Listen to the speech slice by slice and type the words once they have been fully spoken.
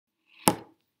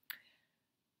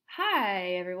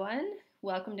Hi everyone,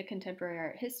 welcome to Contemporary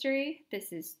Art History.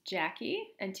 This is Jackie,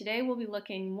 and today we'll be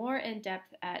looking more in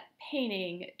depth at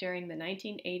painting during the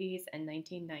 1980s and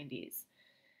 1990s.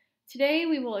 Today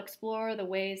we will explore the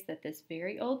ways that this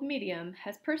very old medium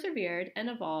has persevered and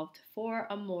evolved for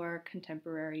a more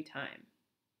contemporary time.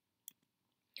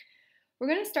 We're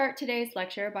going to start today's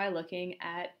lecture by looking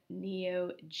at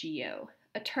Neo Geo,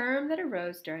 a term that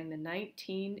arose during the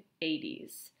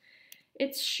 1980s.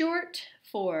 It's short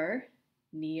for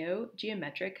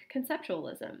Neo-Geometric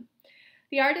Conceptualism.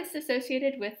 The artists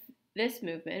associated with this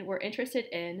movement were interested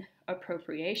in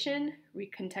appropriation,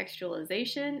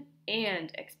 recontextualization,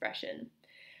 and expression.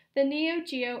 The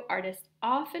Neo-Geo artists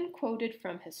often quoted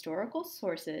from historical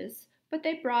sources, but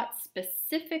they brought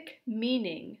specific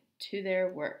meaning to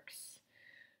their works.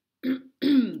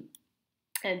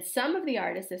 And some of the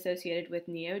artists associated with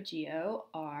Neo Geo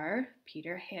are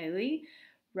Peter Halley,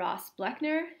 Ross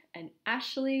Bleckner, and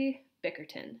Ashley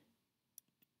Bickerton.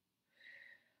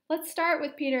 Let's start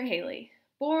with Peter Halley.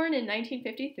 Born in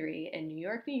 1953 in New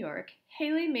York,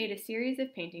 Halley made a series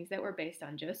of paintings that were based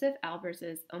on Joseph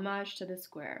Albers' Homage to the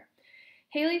Square.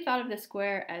 Halley thought of the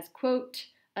square as, quote,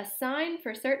 a sign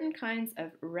for certain kinds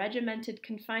of regimented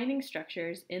confining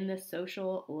structures in the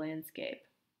social landscape.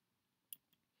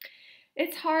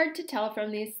 It's hard to tell from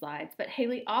these slides, but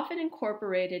Halley often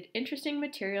incorporated interesting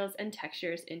materials and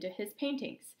textures into his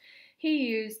paintings. He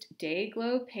used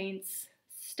day-glow paints,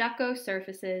 stucco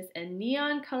surfaces, and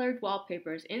neon-colored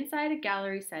wallpapers inside a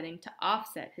gallery setting to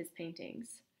offset his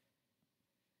paintings.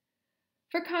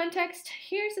 For context,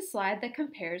 here's a slide that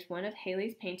compares one of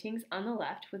Halley's paintings on the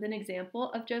left with an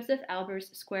example of Joseph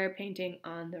Albers' square painting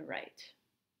on the right.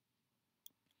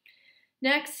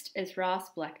 Next is Ross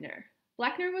Bleckner.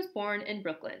 Bleckner was born in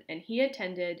Brooklyn, and he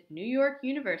attended New York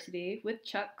University with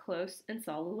Chuck Close and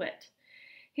Sol LeWitt.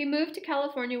 He moved to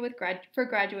California for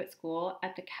graduate school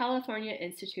at the California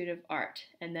Institute of Art,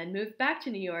 and then moved back to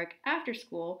New York after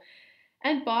school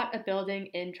and bought a building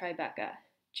in Tribeca.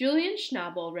 Julian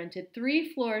Schnabel rented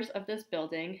 3 floors of this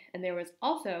building, and there was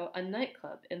also a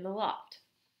nightclub in the loft.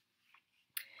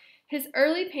 His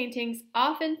early paintings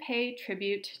often pay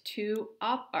tribute to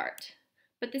op art,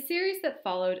 but the series that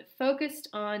followed focused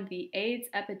on the AIDS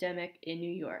epidemic in New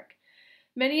York.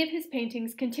 Many of his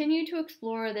paintings continue to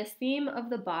explore this theme of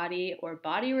the body or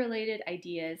body-related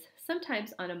ideas,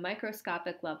 sometimes on a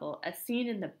microscopic level, as seen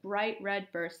in the bright red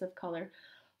bursts of color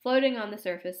floating on the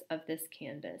surface of this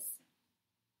canvas.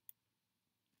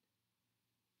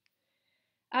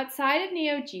 Outside of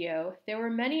Neo Geo, there were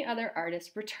many other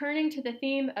artists returning to the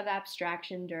theme of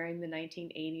abstraction during the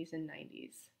 1980s and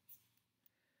 90s.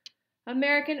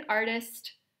 American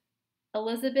artist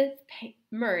Elizabeth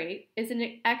Murray is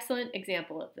an excellent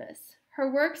example of this. Her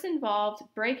works involved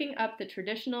breaking up the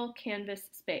traditional canvas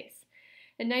space.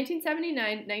 In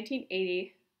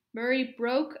 1979-1980, Murray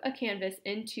broke a canvas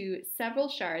into several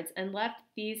shards and left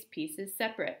these pieces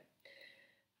separate.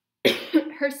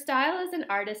 Her style as an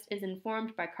artist is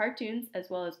informed by cartoons as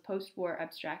well as post-war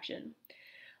abstraction.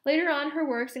 Later on, her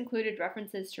works included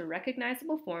references to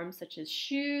recognizable forms such as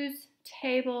shoes,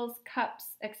 tables,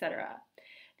 cups, etc.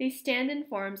 These stand-in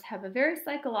forms have a very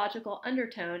psychological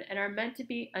undertone and are meant to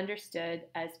be understood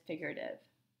as figurative.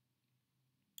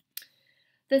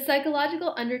 The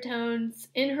psychological undertones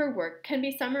in her work can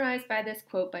be summarized by this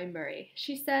quote by Murray.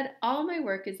 She said, "All my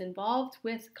work is involved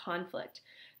with conflict,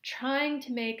 trying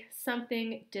to make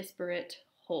something disparate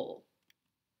whole."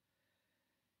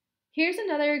 Here's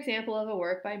another example of a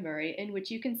work by Murray in which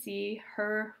you can see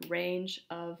her range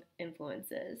of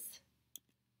influences.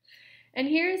 And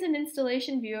here is an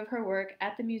installation view of her work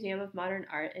at the Museum of Modern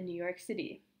Art in New York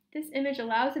City. This image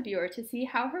allows a viewer to see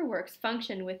how her works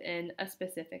function within a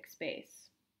specific space.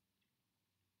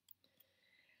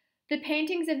 The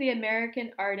paintings of the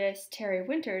American artist Terry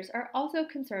Winters are also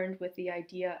concerned with the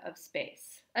idea of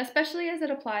space, especially as it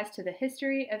applies to the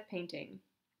history of painting,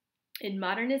 in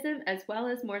modernism as well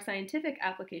as more scientific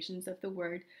applications of the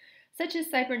word, such as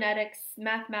cybernetics,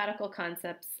 mathematical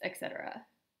concepts, etc.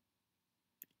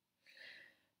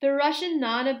 The Russian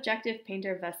non-objective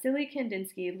painter Vasily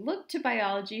Kandinsky looked to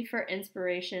biology for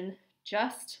inspiration,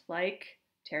 just like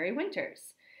Terry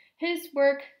Winters. His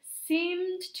work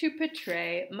seemed to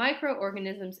portray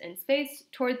microorganisms in space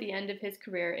toward the end of his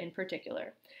career in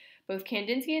particular. Both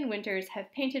Kandinsky and Winters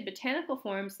have painted botanical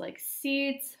forms like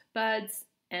seeds, buds,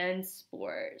 and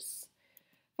spores.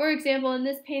 For example, in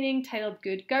this painting titled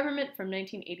Good Government from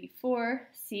 1984,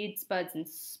 seeds, buds, and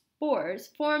spores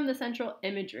form the central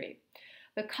imagery.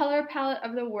 The color palette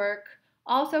of the work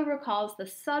also recalls the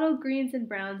subtle greens and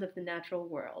browns of the natural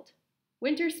world.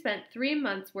 Winters spent 3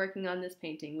 months working on this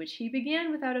painting, which he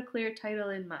began without a clear title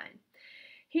in mind.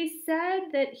 He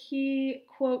said that he,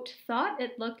 quote, thought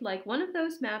it looked like one of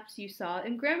those maps you saw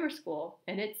in grammar school,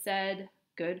 and it said,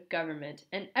 good government,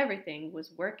 and everything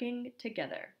was working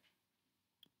together.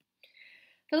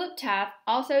 Philip Taft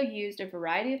also used a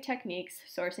variety of techniques,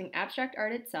 sourcing abstract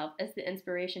art itself as the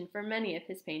inspiration for many of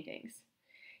his paintings.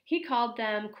 He called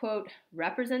them, quote,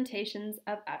 representations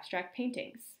of abstract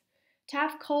paintings.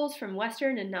 Taft culls from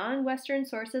Western and non-Western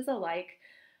sources alike,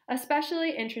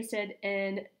 especially interested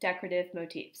in decorative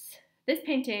motifs. This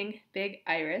painting, Big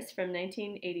Iris from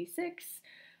 1986,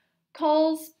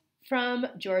 culls from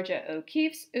Georgia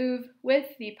O'Keeffe's oeuvre with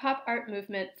the pop art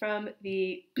movement from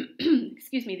the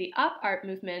the op art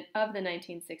movement of the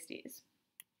 1960s.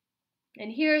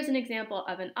 And here is an example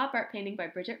of an op art painting by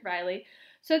Bridget Riley,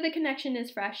 so the connection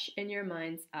is fresh in your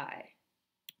mind's eye.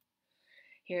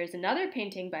 Here's another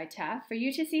painting by Taft for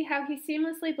you to see how he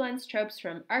seamlessly blends tropes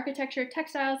from architecture,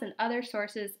 textiles, and other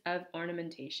sources of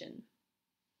ornamentation.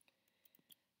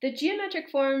 The geometric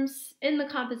forms in the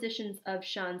compositions of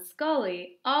Sean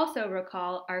Scully also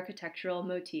recall architectural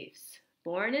motifs.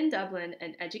 Born in Dublin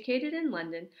and educated in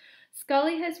London,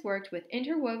 Scully has worked with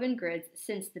interwoven grids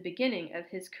since the beginning of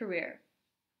his career.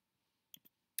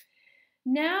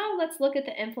 Now let's look at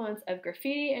the influence of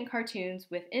graffiti and cartoons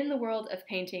within the world of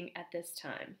painting at this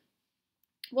time.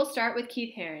 We'll start with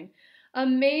Keith Haring, a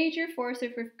major force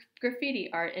of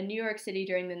graffiti art in New York City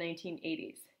during the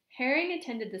 1980s. Haring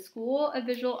attended the School of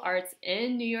Visual Arts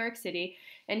in New York City,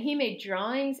 and he made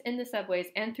drawings in the subways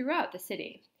and throughout the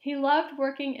city. He loved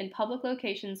working in public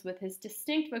locations with his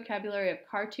distinct vocabulary of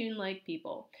cartoon-like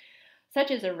people,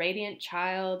 such as a radiant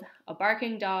child, a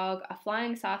barking dog, a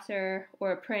flying saucer,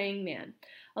 or a praying man,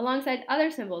 alongside other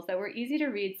symbols that were easy to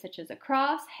read, such as a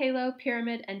cross, halo,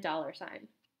 pyramid, and dollar sign.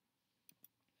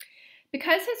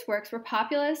 Because his works were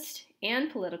populist and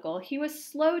political, he was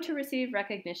slow to receive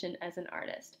recognition as an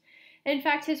artist. In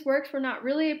fact, his works were not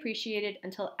really appreciated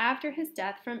until after his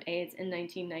death from AIDS in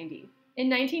 1990. In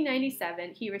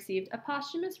 1997, he received a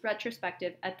posthumous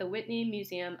retrospective at the Whitney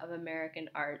Museum of American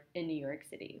Art in New York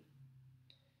City.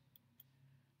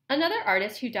 Another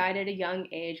artist who died at a young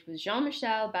age was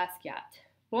Jean-Michel Basquiat.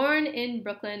 Born in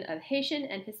Brooklyn of Haitian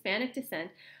and Hispanic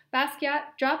descent,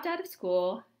 Basquiat dropped out of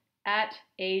school at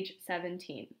age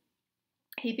 17.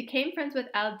 He became friends with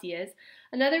Al Diaz,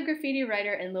 another graffiti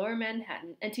writer in Lower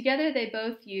Manhattan, and together they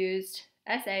both used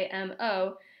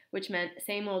SAMO, which meant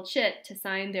same old shit, to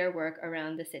sign their work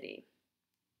around the city.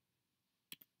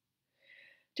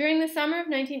 During the summer of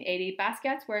 1980,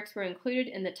 Basquiat's works were included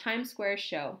in the Times Square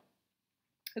show,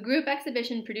 a group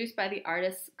exhibition produced by the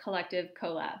artists collective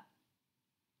Collab.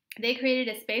 They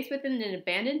created a space within an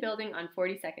abandoned building on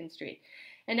 42nd Street.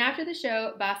 And after the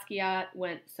show, Basquiat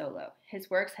went solo. His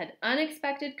works had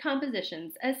unexpected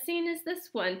compositions, as seen as this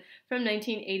one from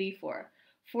 1984.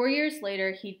 4 years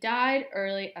later, he died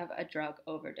early of a drug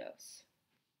overdose.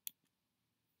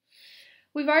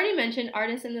 We've already mentioned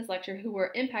artists in this lecture who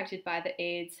were impacted by the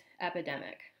AIDS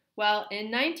epidemic. Well, in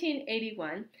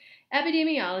 1981,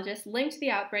 epidemiologists linked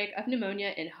the outbreak of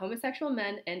pneumonia in homosexual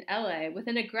men in LA with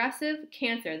an aggressive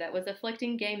cancer that was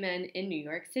afflicting gay men in New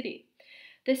York City.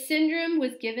 The syndrome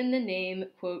was given the name,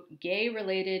 quote,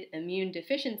 gay-related immune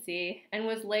deficiency, and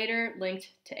was later linked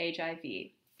to HIV,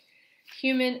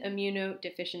 human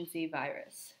immunodeficiency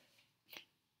virus.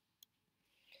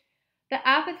 The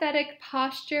apathetic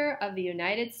posture of the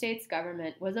United States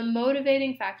government was a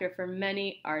motivating factor for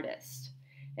many artists.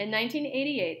 In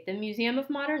 1988, the Museum of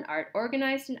Modern Art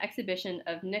organized an exhibition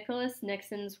of Nicholas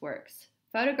Nixon's works,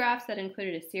 photographs that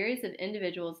included a series of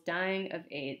individuals dying of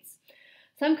AIDS.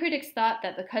 Some critics thought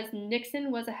that because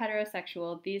Nixon was a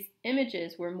heterosexual, these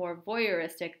images were more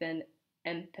voyeuristic than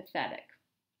empathetic.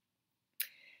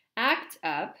 ACT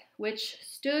UP, which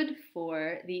stood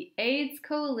for the AIDS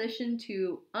Coalition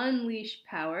to Unleash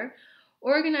Power,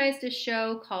 organized a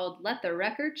show called Let the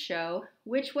Record Show,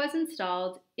 which was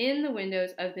installed in the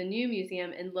windows of the new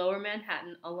museum in Lower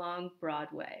Manhattan along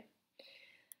Broadway.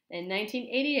 In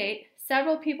 1988,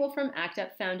 several people from ACT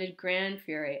UP founded Grand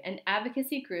Fury, an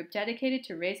advocacy group dedicated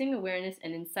to raising awareness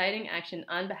and inciting action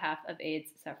on behalf of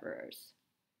AIDS sufferers.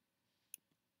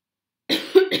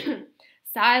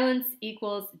 Silence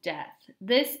equals death.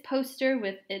 This poster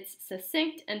with its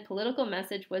succinct and political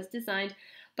message was designed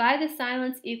by the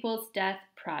Silence Equals Death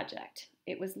Project.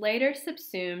 It was later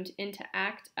subsumed into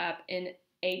ACT UP in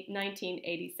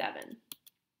 1987.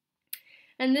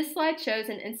 And this slide shows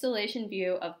an installation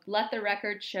view of Let the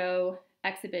Record Show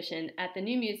exhibition at the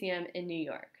New Museum in New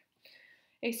York.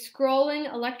 A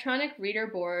scrolling electronic reader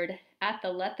board at the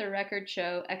Let the Record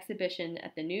Show exhibition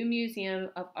at the New Museum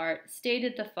of Art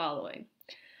stated the following: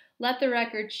 Let the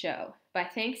record show. By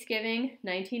Thanksgiving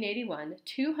 1981,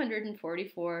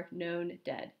 244 known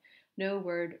dead. No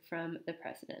word from the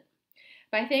president.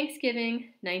 By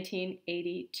Thanksgiving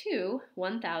 1982,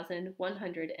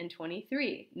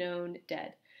 1,123 known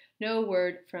dead. No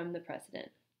word from the president.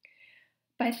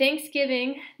 By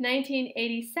Thanksgiving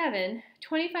 1987,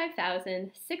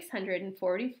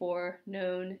 25,644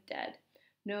 known dead.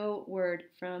 No word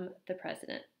from the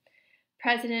president.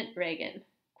 President Reagan,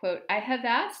 quote, I have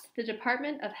asked the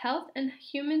Department of Health and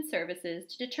Human Services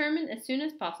to determine as soon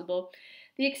as possible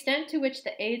the extent to which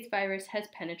the AIDS virus has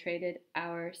penetrated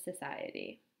our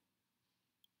society.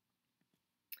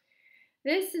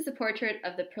 This is a portrait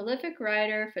of the prolific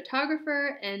writer,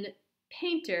 photographer, and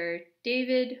painter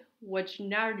David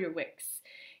Wojnarowicz.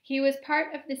 He was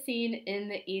part of the scene in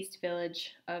the East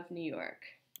Village of New York.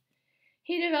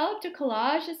 He developed a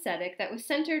collage aesthetic that was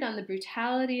centered on the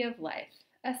brutality of life,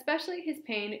 especially his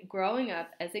pain growing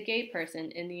up as a gay person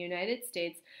in the United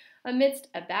States amidst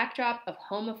a backdrop of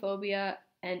homophobia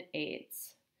and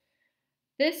AIDS.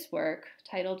 This work,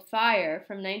 titled Fire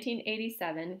from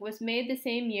 1987, was made the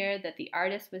same year that the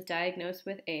artist was diagnosed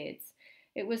with AIDS.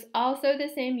 It was also the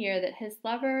same year that his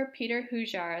lover, Peter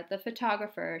Hujar, the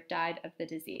photographer, died of the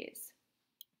disease.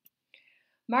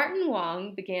 Martin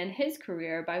Wong began his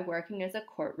career by working as a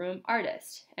courtroom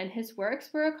artist, and his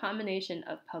works were a combination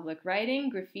of public writing,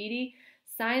 graffiti,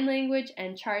 sign language,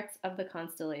 and charts of the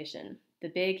constellation. The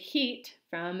Big Heat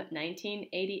from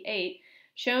 1988,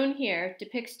 shown here,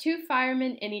 depicts two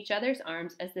firemen in each other's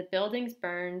arms as the buildings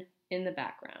burned in the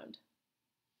background.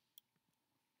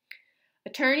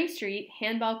 Attorney Street,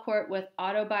 Handball Court with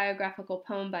Autobiographical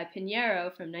Poem by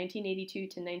Pinheiro from 1982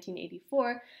 to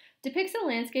 1984, depicts a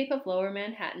landscape of Lower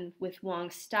Manhattan with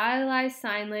Wong's stylized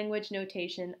sign language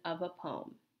notation of a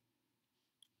poem.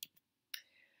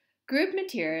 Group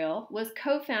Material was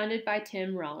co-founded by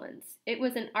Tim Rollins. It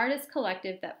was an artist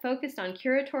collective that focused on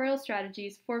curatorial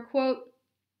strategies for, quote,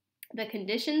 the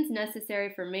conditions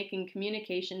necessary for making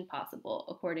communication possible,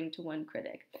 according to one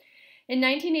critic. In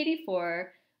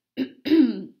 1984,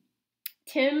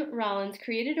 Tim Rollins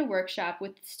created a workshop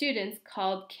with students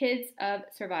called Kids of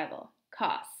Survival,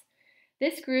 KOS.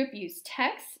 This group used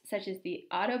texts such as the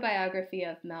autobiography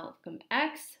of Malcolm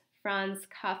X, Franz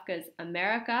Kafka's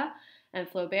America, and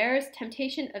Flaubert's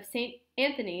Temptation of St.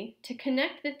 Anthony to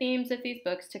connect the themes of these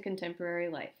books to contemporary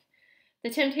life.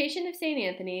 The Temptation of St.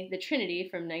 Anthony, The Trinity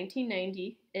from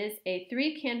 1990, is a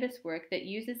 3-canvas work that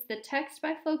uses the text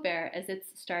by Flaubert as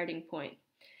its starting point.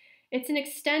 It's an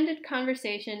extended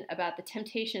conversation about the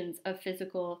temptations of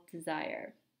physical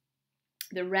desire.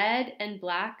 The red and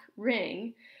black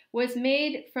ring was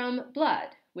made from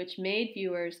blood, which made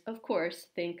viewers, of course,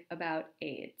 think about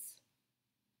AIDS.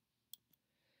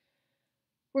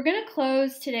 We're going to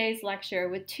close today's lecture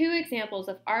with 2 examples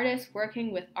of artists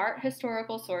working with art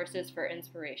historical sources for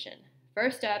inspiration.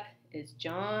 First up is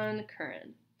John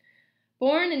Curran.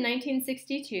 Born in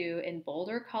 1962 in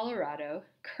Boulder, Colorado,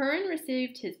 Curran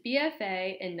received his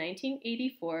BFA in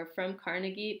 1984 from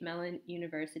Carnegie Mellon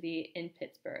University in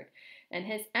Pittsburgh and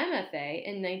his MFA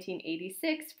in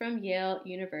 1986 from Yale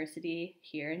University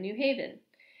here in New Haven.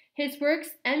 His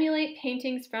works emulate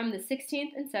paintings from the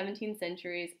 16th and 17th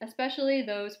centuries, especially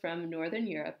those from Northern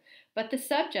Europe, but the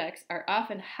subjects are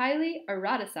often highly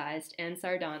eroticized and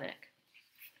sardonic.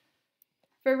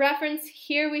 For reference,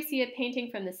 here we see a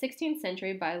painting from the 16th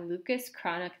century by Lucas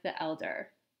Cranach the Elder.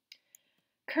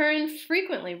 Curran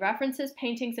frequently references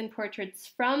paintings and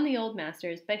portraits from the old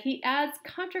masters, but he adds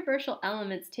controversial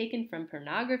elements taken from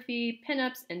pornography,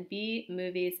 pinups, and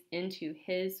B-movies into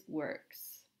his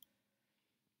works.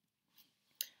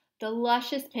 The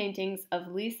luscious paintings of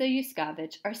Lisa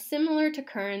Yuskavich are similar to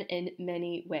Curran in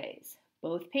many ways.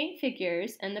 Both paint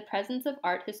figures, and the presence of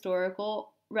art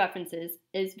historical references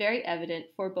is very evident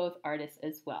for both artists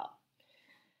as well.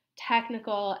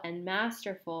 Technical and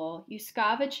masterful,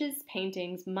 Yuskavich's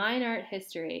paintings mine art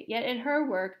history, yet in her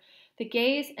work, the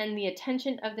gaze and the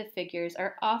attention of the figures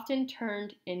are often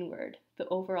turned inward. The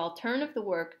overall tone of the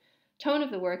work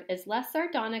is less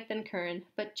sardonic than Curran,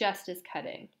 but just as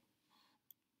cutting.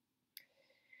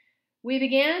 We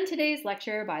began today's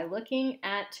lecture by looking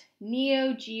at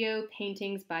Neo Geo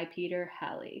paintings by Peter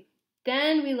Halley.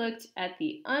 Then we looked at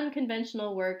the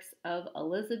unconventional works of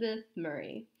Elizabeth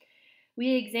Murray.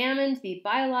 We examined the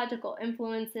biological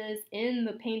influences in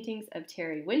the paintings of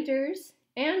Terry Winters,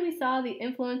 and we saw the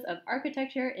influence of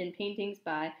architecture in paintings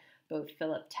by both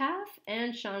Philip Taft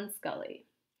and Sean Scully.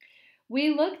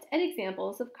 We looked at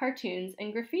examples of cartoons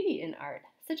and graffiti in art,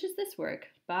 such as this work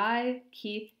by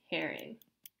Keith Haring.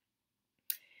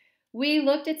 We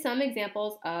looked at some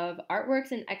examples of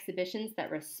artworks and exhibitions that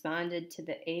responded to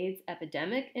the AIDS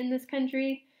epidemic in this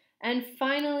country. And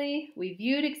finally, we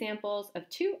viewed examples of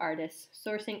two artists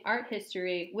sourcing art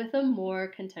history with a more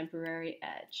contemporary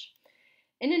edge.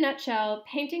 In a nutshell,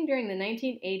 painting during the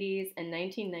 1980s and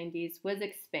 1990s was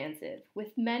expansive,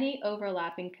 with many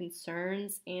overlapping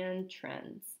concerns and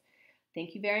trends.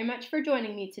 Thank you very much for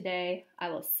joining me today. I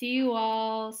will see you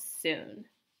all soon.